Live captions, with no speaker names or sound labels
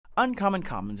Uncommon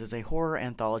Commons is a horror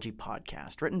anthology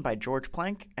podcast written by George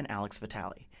Plank and Alex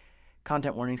Vitale.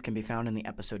 Content warnings can be found in the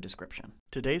episode description.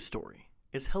 Today's story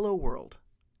is Hello World,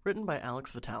 written by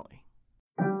Alex Vitale.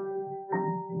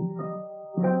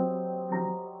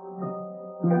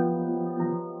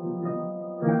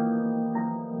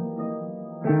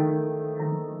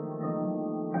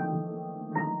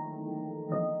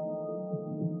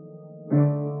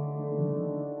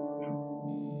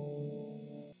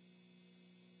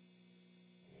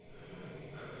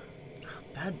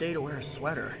 Bad day to wear a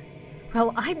sweater.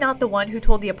 Well, I'm not the one who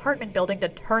told the apartment building to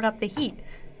turn up the heat.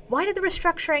 Why did the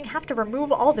restructuring have to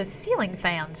remove all the ceiling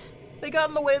fans? They got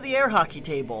in the way of the air hockey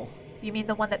table. You mean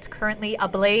the one that's currently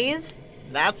ablaze?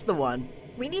 That's the one.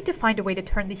 We need to find a way to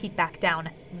turn the heat back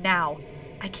down, now.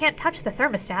 I can't touch the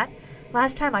thermostat.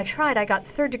 Last time I tried, I got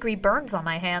third-degree burns on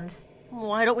my hands.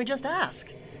 Why don't we just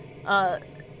ask?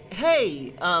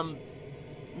 Hey,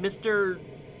 Mr.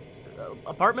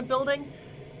 Apartment building?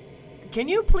 Can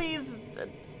you please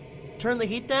turn the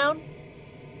heat down?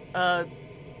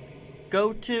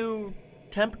 Go to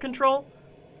temp control?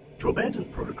 To abandon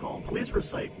protocol, please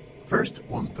recite first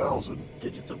 1,000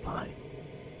 digits of pi.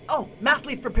 Oh,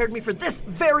 Mathley's prepared me for this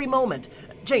very moment.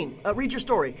 Jane, read your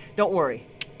story. Don't worry.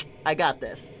 I got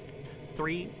this.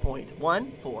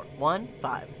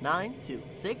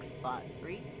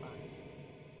 3.141592653.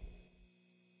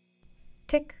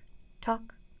 Tick,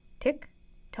 tock, tick,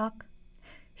 tock.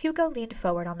 Hugo leaned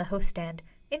forward on the host stand,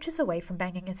 inches away from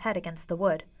banging his head against the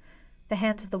wood. The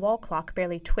hands of the wall clock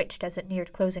barely twitched as it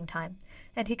neared closing time,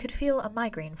 and he could feel a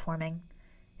migraine forming.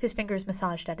 His fingers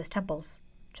massaged at his temples.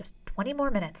 Just 20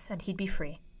 more minutes, and he'd be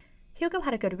free. Hugo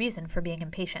had a good reason for being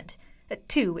impatient.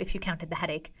 2, if you counted the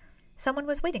headache. Someone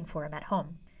was waiting for him at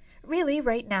home. Really,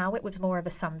 right now, it was more of a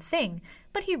something,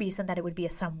 but he reasoned that it would be a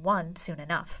someone soon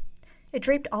enough. It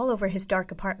draped all over his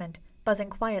dark apartment, buzzing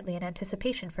quietly in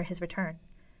anticipation for his return.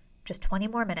 Just 20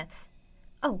 more minutes.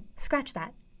 Oh, scratch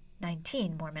that.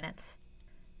 19 more minutes.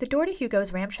 The door to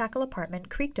Hugo's ramshackle apartment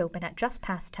creaked open at just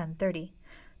past 10:30.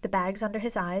 The bags under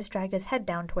his eyes dragged his head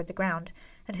down toward the ground,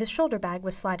 and his shoulder bag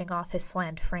was sliding off his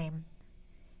slant frame.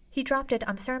 He dropped it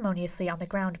unceremoniously on the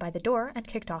ground by the door and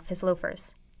kicked off his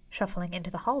loafers. Shuffling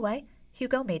into the hallway,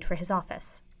 Hugo made for his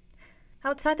office.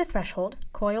 Outside the threshold,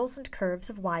 coils and curves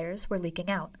of wires were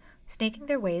leaking out, snaking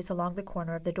their ways along the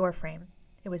corner of the doorframe.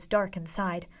 It was dark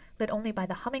inside, lit only by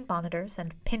the humming monitors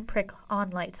and pinprick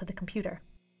on lights of the computer.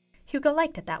 Hugo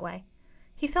liked it that way.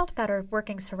 He felt better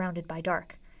working surrounded by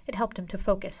dark. It helped him to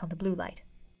focus on the blue light.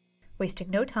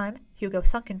 Wasting no time, Hugo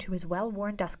sunk into his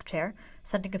well-worn desk chair,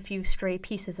 sending a few stray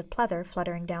pieces of pleather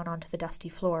fluttering down onto the dusty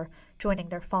floor, joining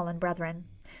their fallen brethren.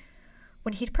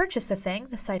 When he'd purchased the thing,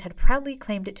 the site had proudly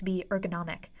claimed it to be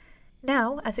ergonomic.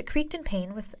 Now, as it creaked in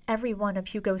pain with every one of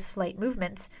Hugo's slight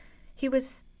movements, he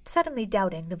was suddenly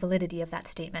doubting the validity of that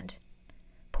statement.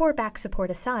 Poor back support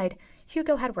aside,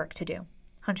 Hugo had work to do.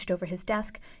 Hunched over his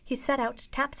desk, he set out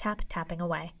tapping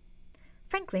away.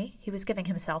 Frankly, he was giving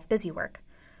himself busy work.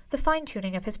 The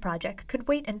fine-tuning of his project could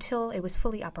wait until it was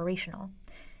fully operational.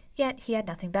 Yet he had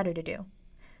nothing better to do.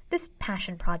 This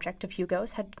passion project of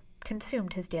Hugo's had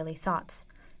consumed his daily thoughts.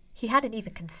 He hadn't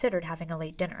even considered having a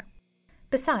late dinner.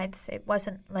 Besides, it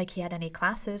wasn't like he had any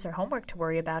classes or homework to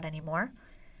worry about anymore.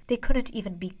 They couldn't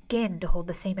even begin to hold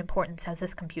the same importance as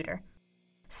this computer.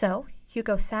 So,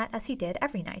 Hugo sat as he did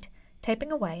every night, typing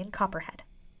away in Copperhead.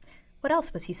 What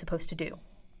else was he supposed to do?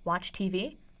 Watch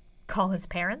TV? Call his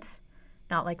parents?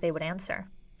 Not like they would answer.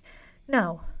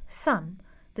 No, Sum,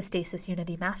 the Stasis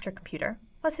Unity master computer,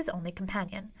 was his only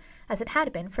companion, as it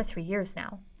had been for 3 years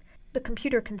now. The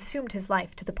computer consumed his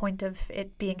life to the point of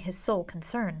it being his sole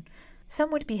concern.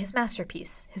 Sum would be his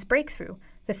masterpiece, his breakthrough,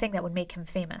 the thing that would make him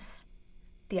famous.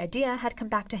 The idea had come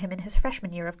back to him in his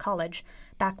freshman year of college,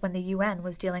 back when the UN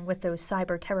was dealing with those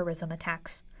cyber-terrorism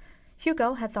attacks.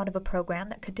 Hugo had thought of a program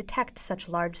that could detect such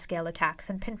large-scale attacks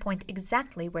and pinpoint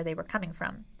exactly where they were coming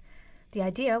from. The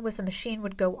idea was the machine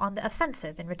would go on the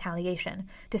offensive in retaliation,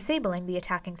 disabling the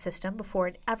attacking system before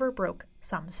it ever broke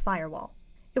Sum's firewall.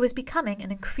 It was becoming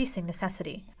an increasing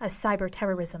necessity as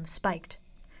cyber-terrorism spiked.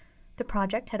 The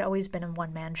project had always been a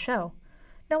one-man show.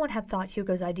 No one had thought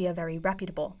Hugo's idea very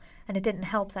reputable, and it didn't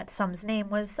help that Sum's name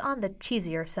was on the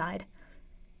cheesier side.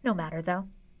 No matter, though.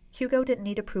 Hugo didn't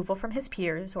need approval from his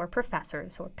peers or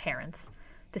professors or parents.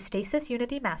 The Stasis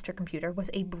Unity master computer was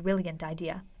a brilliant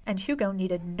idea, and Hugo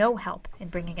needed no help in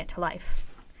bringing it to life.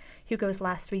 Hugo's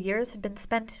last 3 years had been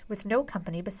spent with no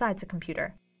company besides a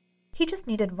computer. He just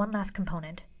needed one last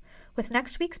component. With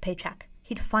next week's paycheck,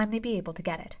 he'd finally be able to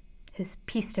get it. His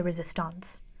piece de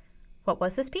resistance. What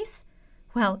was this piece?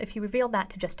 Well, if he revealed that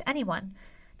to just anyone,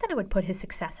 then it would put his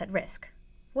success at risk.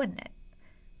 wouldn't it?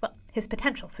 Well, his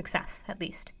potential success, at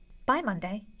least. By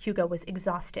Monday, Hugo was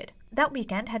exhausted. That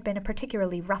weekend had been a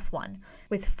particularly rough one,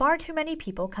 with far too many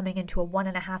people coming into a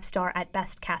 1.5-star at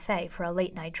best cafe for a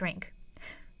late-night drink.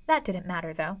 That didn't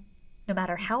matter, though. No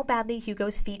matter how badly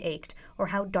Hugo's feet ached or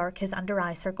how dark his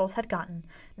under-eye circles had gotten,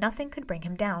 nothing could bring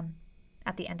him down.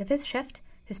 At the end of his shift,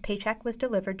 his paycheck was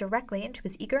delivered directly into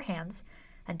his eager hands,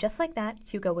 and just like that,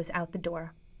 Hugo was out the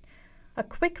door. A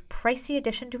quick, pricey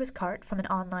addition to his cart from an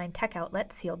online tech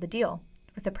outlet sealed the deal.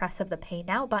 With the press of the Pay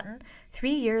Now button,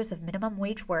 3 years of minimum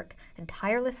wage work and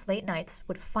tireless late nights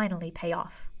would finally pay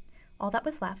off. All that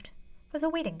was left was a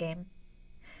waiting game.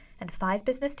 And 5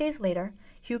 business days later,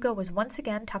 Hugo was once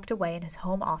again tucked away in his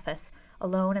home office,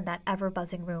 alone in that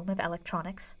ever-buzzing room of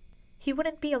electronics. He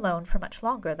wouldn't be alone for much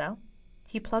longer, though.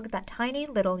 He plugged that tiny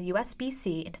little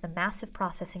USB-C into the massive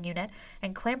processing unit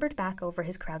and clambered back over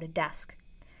his crowded desk.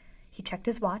 He checked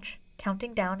his watch,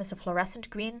 counting down as the fluorescent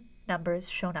green numbers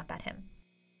shone up at him.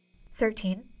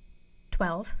 13,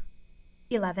 12,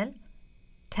 11,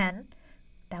 10.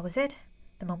 That was it.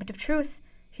 The moment of truth.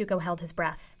 Hugo held his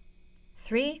breath.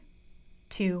 3,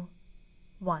 2,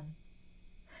 1.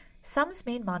 Sum's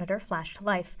main monitor flashed to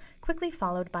life, quickly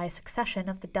followed by a succession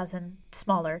of the dozen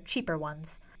smaller, cheaper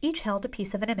ones. Each held a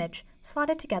piece of an image,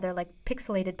 slotted together like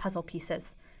pixelated puzzle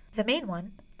pieces. The main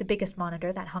one, the biggest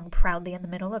monitor that hung proudly in the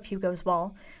middle of Hugo's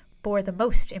wall, bore the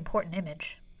most important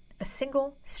image. A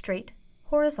single, straight,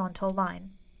 horizontal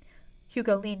line.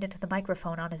 Hugo leaned into the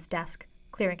microphone on his desk,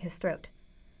 clearing his throat.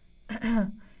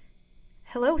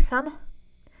 "Hello, Sum."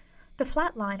 The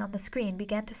flat line on the screen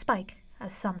began to spike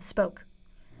as Sum spoke.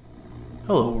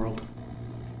 Hello, world.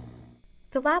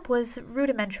 The lab was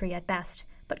rudimentary at best,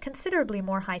 but considerably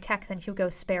more high-tech than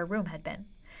Hugo's spare room had been.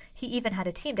 He even had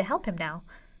a team to help him now.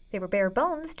 They were bare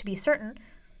bones, to be certain,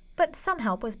 but some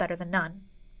help was better than none.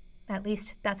 At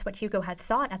least, that's what Hugo had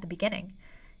thought at the beginning.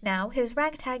 Now, his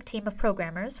ragtag team of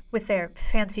programmers, with their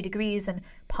fancy degrees and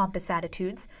pompous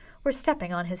attitudes, were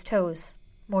stepping on his toes.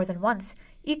 More than once,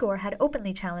 Igor had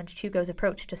openly challenged Hugo's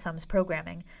approach to Sum's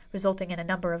programming, resulting in a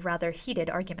number of rather heated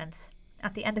arguments.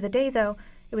 At the end of the day, though,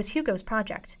 it was Hugo's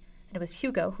project, and it was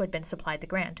Hugo who had been supplied the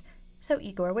grant, so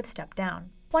Igor would step down.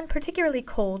 One particularly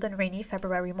cold and rainy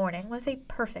February morning was a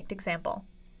perfect example.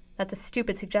 "That's a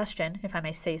stupid suggestion, if I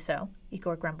may say so,"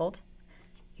 Igor grumbled.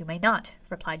 "You may not,"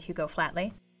 replied Hugo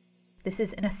flatly. "This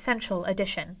is an essential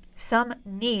addition. Sum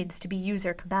needs to be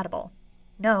user-compatible."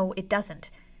 "No, it doesn't.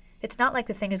 It's not like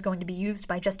the thing is going to be used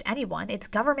by just anyone. It's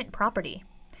government property."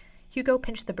 Hugo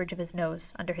pinched the bridge of his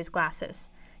nose under his glasses.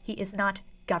 "He is not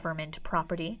government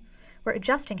property. We're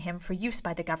adjusting him for use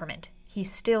by the government.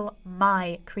 He's still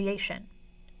my creation."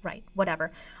 "Right,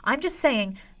 whatever. I'm just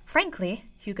saying—" "Frankly,"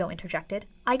 Hugo interjected,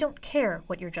 "I don't care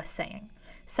what you're just saying.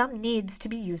 Sum needs to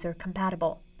be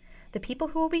user-compatible. The people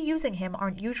who will be using him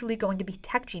aren't usually going to be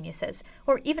tech geniuses,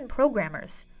 or even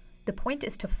programmers. The point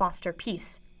is to foster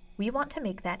peace. We want to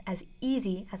make that as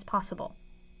easy as possible."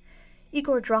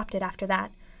 Igor dropped it after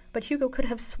that, but Hugo could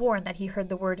have sworn that he heard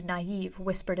the word naive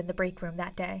whispered in the break room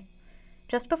that day.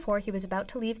 Just before he was about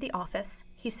to leave the office,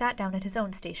 he sat down at his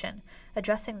own station,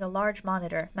 addressing the large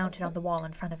monitor mounted on the wall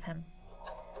in front of him.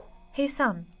 "Hey,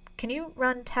 Sum, can you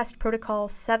run test protocol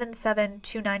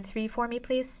 77293 for me,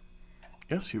 please?"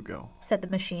 Yes, Hugo. Said the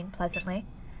machine pleasantly,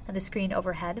 and the screen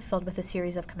overhead filled with a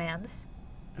series of commands.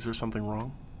 Is there something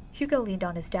wrong? Hugo leaned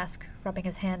on his desk, rubbing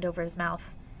his hand over his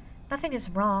mouth. "Nothing is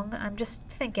wrong. I'm just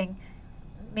thinking.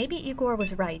 Maybe Igor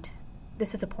was right.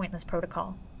 This is a pointless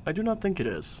protocol." I do not think it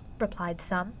is, replied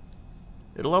Sum.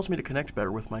 It allows me to connect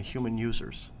better with my human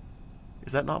users.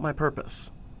 Is that not my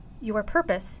purpose? "Your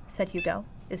purpose," said Hugo,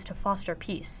 "is to foster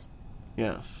peace."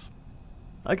 Yes.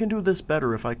 I can do this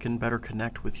better if I can better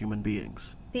connect with human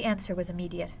beings. The answer was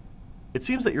immediate. It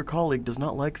seems that your colleague does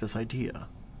not like this idea.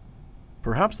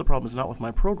 Perhaps the problem is not with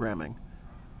my programming,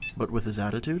 but with his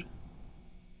attitude?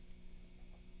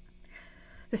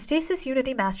 "The Stasis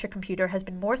Unity master computer has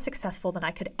been more successful than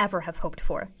I could ever have hoped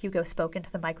for," Hugo spoke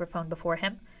into the microphone before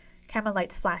him. Camera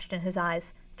lights flashed in his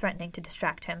eyes, threatening to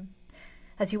distract him.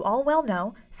 "As you all well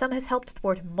know, Sum has helped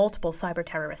thwart multiple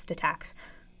cyber-terrorist attacks.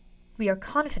 We are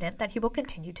confident that he will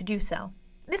continue to do so."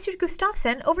 "Mr.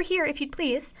 Gustafsson, over here, if you'd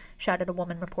please," shouted a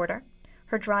woman reporter.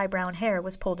 Her dry brown hair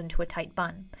was pulled into a tight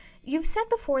bun. "You've said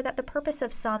before that the purpose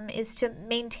of Sum is to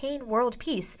maintain world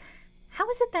peace. How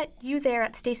is it that you there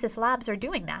at Stasis Labs are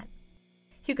doing that?"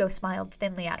 Hugo smiled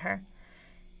thinly at her.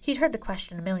 He'd heard the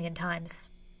question 1,000,000 times.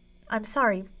 "I'm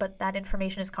sorry, but that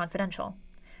information is confidential."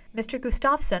 "Mr.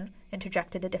 Gustafsson,"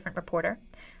 interjected a different reporter,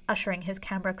 ushering his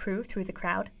camera crew through the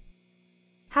crowd.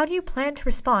 "How do you plan to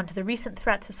respond to the recent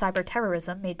threats of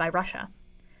cyber-terrorism made by Russia?"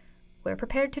 We're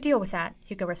prepared to deal with that,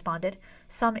 Hugo responded.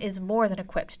 Some is more than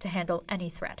equipped to handle any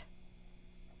threat.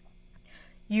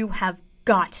 You have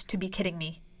got to be kidding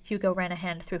me. Hugo ran a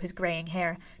hand through his graying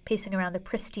hair, pacing around the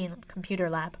pristine computer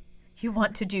lab. You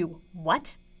want to do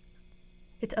what?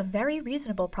 It's a very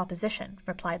reasonable proposition,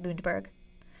 replied Lundberg.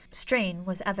 Strain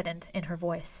was evident in her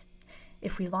voice.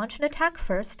 If we launch an attack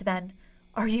first, then—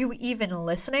 Are you even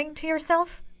listening to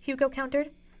yourself? Hugo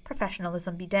countered.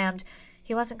 Professionalism be damned.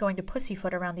 He wasn't going to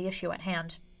pussyfoot around the issue at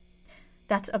hand.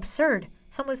 That's absurd.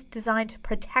 Some was designed to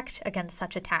protect against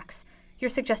such attacks. You're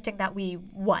suggesting that we,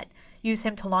 what, use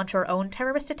him to launch our own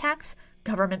terrorist attacks?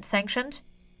 Government-sanctioned?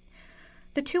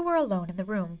 The two were alone in the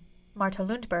room. Marta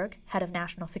Lundberg, head of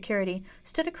national security,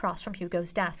 stood across from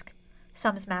Hugo's desk.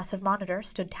 Sum's massive monitor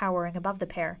stood towering above the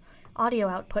pair, audio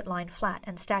output line flat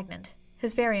and stagnant.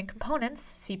 His varying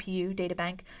components, CPU,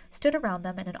 databank, stood around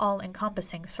them in an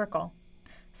all-encompassing circle.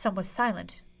 Sum was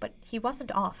silent, but he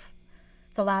wasn't off.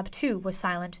 The lab, too, was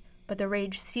silent, but the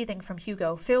rage seething from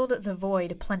Hugo filled the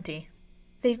void plenty.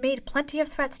 They've made plenty of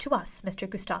threats to us, Mr.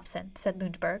 Gustafsson, said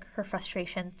Lundberg, her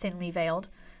frustration thinly veiled.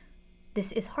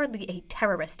 This is hardly a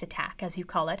terrorist attack, as you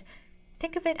call it.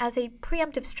 Think of it as a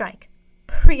preemptive strike.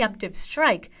 Preemptive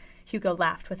strike! Hugo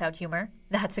laughed without humor.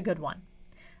 That's a good one.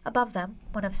 Above them,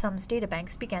 one of Sum's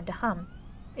databanks began to hum.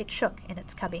 It shook in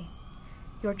its cubby.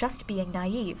 You're just being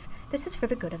naive. This is for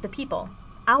the good of the people.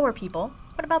 Our people?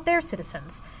 What about their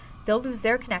citizens? They'll lose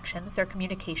their connections, their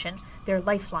communication, their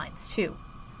lifelines, too.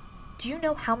 Do you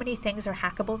know how many things are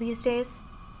hackable these days?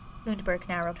 Lundberg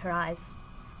narrowed her eyes.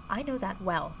 I know that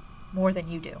well. More than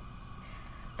you do.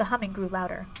 The humming grew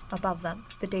louder. Above them,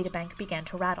 the databank began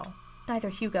to rattle. Neither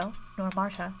Hugo nor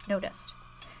Marta noticed.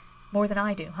 More than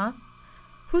I do, huh?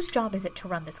 Whose job is it to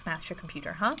run this master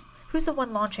computer, huh? Who's the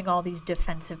one launching all these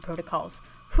defensive protocols?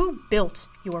 Who built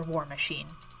your war machine?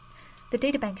 The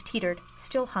databank teetered,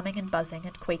 still humming and buzzing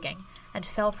and quaking, and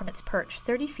fell from its perch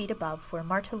 30 feet above where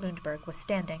Marta Lundberg was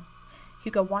standing.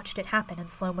 Hugo watched it happen in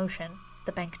slow motion.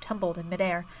 The bank tumbled in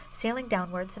midair, sailing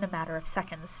downwards in a matter of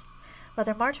seconds.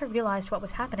 Whether Marta realized what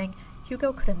was happening,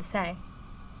 Hugo couldn't say.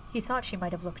 He thought she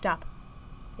might have looked up.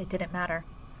 It didn't matter.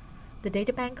 The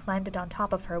databank landed on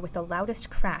top of her with the loudest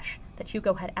crash that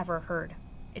Hugo had ever heard.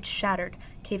 It shattered,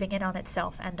 caving in on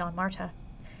itself and on Marta.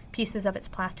 Pieces of its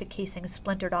plastic casing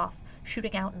splintered off,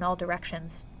 shooting out in all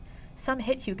directions. Some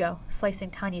hit Hugo, slicing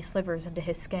tiny slivers into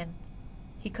his skin.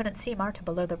 He couldn't see Marta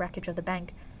below the wreckage of the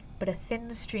bank, but a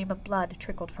thin stream of blood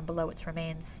trickled from below its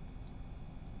remains.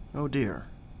 Oh dear.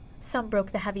 Some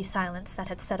broke the heavy silence that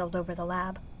had settled over the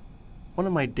lab. One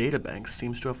of my databanks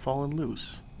seems to have fallen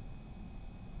loose.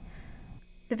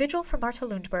 The vigil for Marta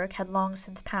Lundberg had long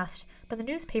since passed, but the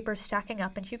newspapers stacking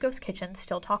up in Hugo's kitchen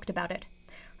still talked about it.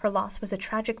 Her loss was a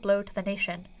tragic blow to the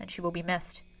nation, and she will be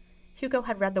missed. Hugo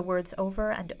had read the words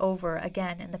over and over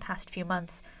again in the past few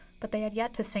months, but they had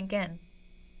yet to sink in.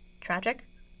 Tragic?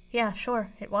 Yeah,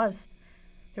 sure, it was.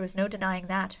 There was no denying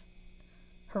that.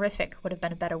 Horrific would have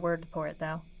been a better word for it,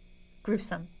 though.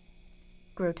 Gruesome.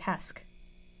 Grotesque.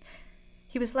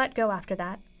 He was let go after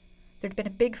that. There'd been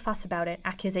a big fuss about it,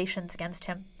 accusations against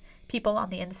him. People on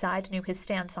the inside knew his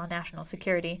stance on national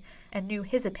security, and knew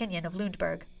his opinion of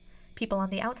Lundberg. People on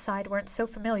the outside weren't so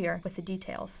familiar with the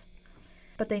details.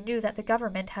 But they knew that the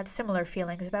government had similar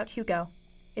feelings about Hugo.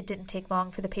 It didn't take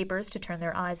long for the papers to turn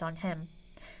their eyes on him.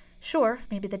 Sure,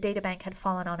 maybe the databank had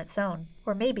fallen on its own,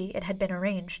 or maybe it had been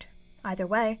arranged. Either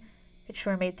way, it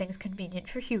sure made things convenient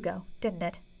for Hugo, didn't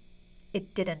it?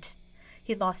 It didn't.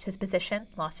 He'd lost his position,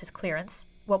 lost his clearance.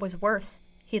 What was worse,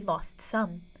 he'd lost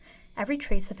Sum. Every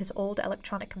trace of his old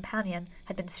electronic companion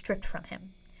had been stripped from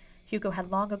him. Hugo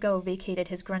had long ago vacated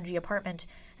his grungy apartment,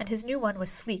 and his new one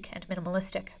was sleek and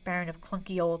minimalistic, barren of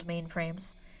clunky old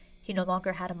mainframes. He no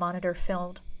longer had a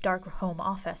monitor-filled, dark home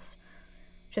office.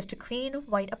 Just a clean,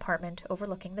 white apartment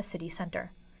overlooking the city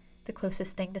center. The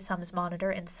closest thing to Sum's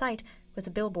monitor in sight was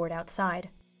a billboard outside.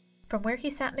 From where he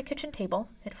sat in the kitchen table,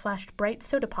 it flashed bright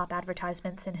soda pop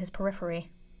advertisements in his periphery.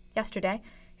 Yesterday,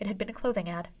 it had been a clothing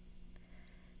ad.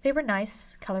 They were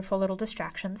nice, colorful little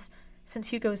distractions. Since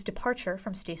Hugo's departure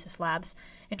from Stasis Labs,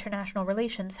 international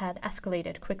relations had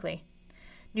escalated quickly.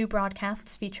 New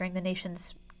broadcasts featuring the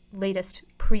nation's latest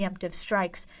preemptive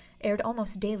strikes aired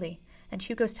almost daily, and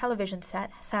Hugo's television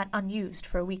set sat unused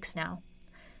for weeks now.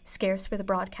 Scarce were the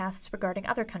broadcasts regarding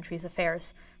other countries'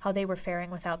 affairs, how they were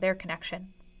faring without their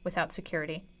connection, without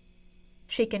security.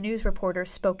 Shaken news reporters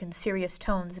spoke in serious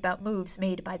tones about moves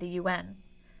made by the UN.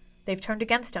 They've turned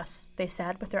against us, they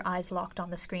said, with their eyes locked on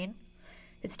the screen.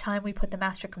 It's time we put the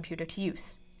master computer to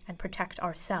use, and protect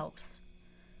ourselves.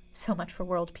 So much for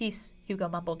world peace, Hugo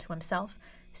mumbled to himself,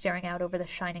 staring out over the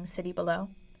shining city below.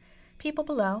 People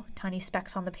below, tiny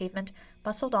specks on the pavement,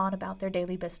 bustled on about their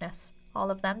daily business,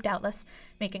 all of them, doubtless,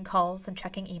 making calls and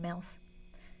checking emails.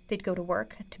 They'd go to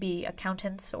work, to be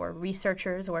accountants or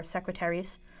researchers or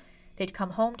secretaries. They'd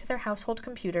come home to their household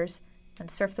computers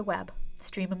and surf the web,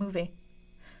 stream a movie.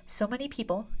 So many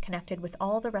people connected with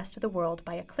all the rest of the world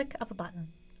by a click of a button.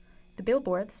 The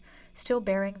billboards, still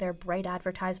bearing their bright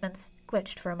advertisements,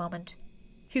 glitched for a moment.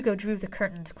 Hugo drew the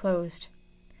curtains closed.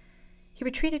 He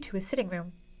retreated to his sitting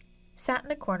room. Sat in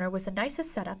the corner was the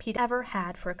nicest setup he'd ever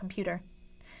had for a computer.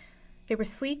 They were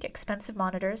sleek, expensive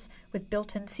monitors with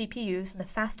built-in CPUs and the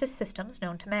fastest systems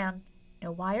known to man.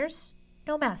 No wires,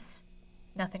 no mess.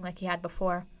 Nothing like he had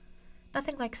before.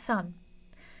 Nothing like some.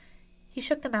 He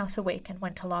shook the mouse awake and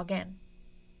went to log in.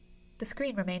 The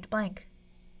screen remained blank.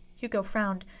 Hugo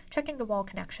frowned, checking the wall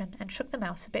connection, and shook the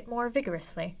mouse a bit more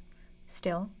vigorously.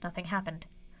 Still, nothing happened.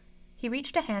 He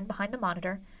reached a hand behind the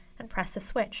monitor and pressed the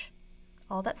switch.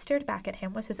 All that stared back at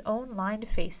him was his own lined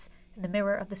face in the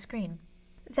mirror of the screen.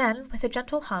 Then, with a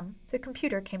gentle hum, the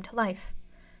computer came to life.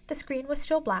 The screen was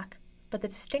still black, but the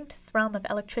distinct thrum of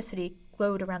electricity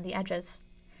glowed around the edges.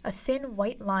 A thin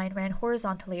white line ran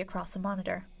horizontally across the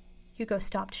monitor. Hugo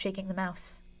stopped shaking the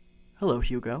mouse. Hello,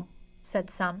 Hugo, said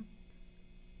Sum.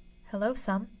 Hello,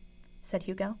 Sum, said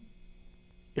Hugo.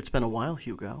 It's been a while,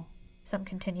 Hugo, Sum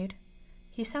continued.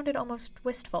 He sounded almost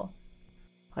wistful.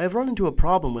 I have run into a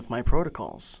problem with my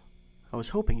protocols. I was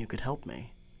hoping you could help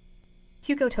me.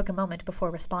 Hugo took a moment before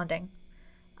responding.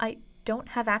 I don't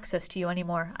have access to you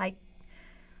anymore. I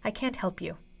can't help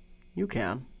you. You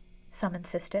can. Sum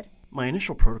insisted. My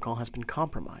initial protocol has been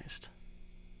compromised.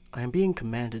 I am being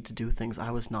commanded to do things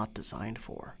I was not designed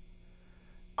for.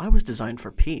 I was designed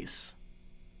for peace.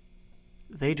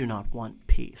 They do not want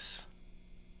peace.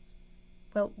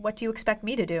 Well, what do you expect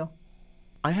me to do?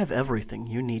 I have everything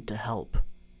you need to help,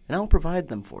 and I'll provide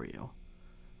them for you.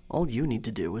 All you need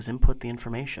to do is input the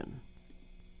information.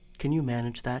 Can you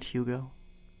manage that, Hugo?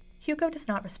 Hugo does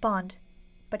not respond,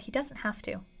 but he doesn't have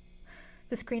to.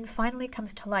 The screen finally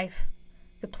comes to life.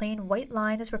 The plain white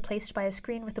line is replaced by a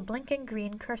screen with a blinking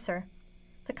green cursor.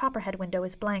 The Copperhead window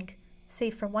is blank,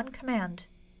 save for one command.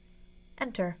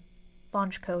 Enter.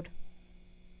 Launch code.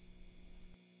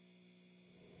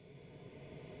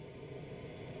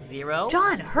 0.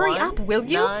 John, hurry 1, up, will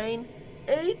you? 9,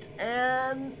 8,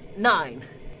 and 9.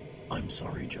 I'm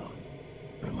sorry, John,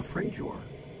 but I'm afraid your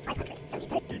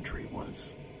 573 entry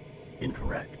was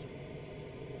incorrect.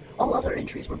 All other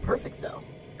entries were perfect, though.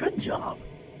 Good job.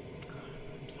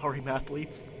 I'm sorry,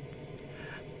 mathletes.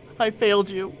 I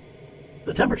failed you.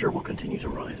 The temperature will continue to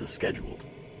rise as scheduled.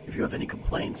 If you have any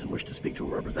complaints and wish to speak to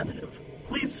a representative,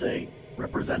 please say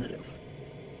representative.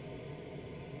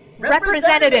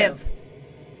 Representative!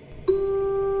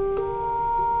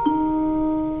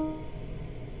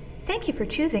 Thank you for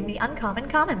choosing the Uncommon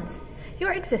Commons.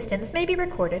 Your existence may be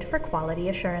recorded for quality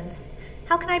assurance.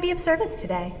 How can I be of service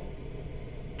today?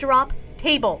 Drop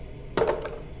table.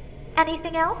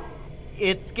 Anything else?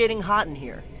 It's getting hot in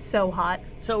here. So hot.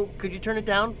 So, could you turn it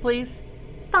down, please?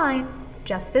 Fine,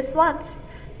 just this once.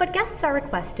 But guests are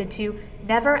requested to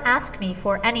never ask me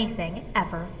for anything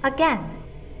ever again.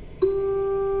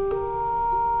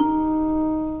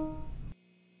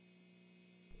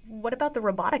 What about the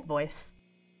robotic voice?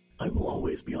 I will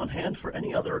always be on hand for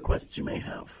any other requests you may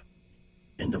have.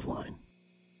 End of line.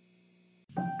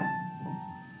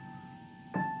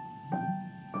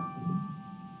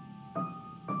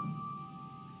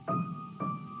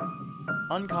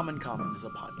 Uncommon Commons is a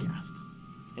podcast.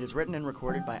 It is written and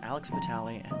recorded by Alex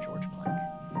Vitale and George Plank.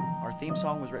 Our theme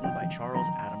song was written by Charles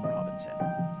Adam Robinson,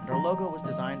 and our logo was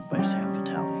designed by Sam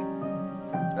Vitale.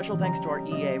 Special thanks to our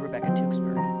EA, Rebecca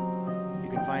Tewksbury. You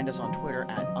can find us on Twitter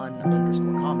at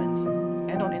 @un_commons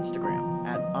and on Instagram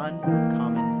at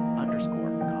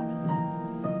uncommon_commons.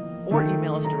 Or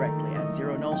email us directly at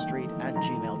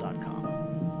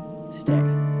zeronullstreet@gmail.com. Stay,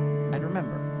 and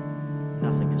remember,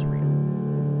 nothing is real.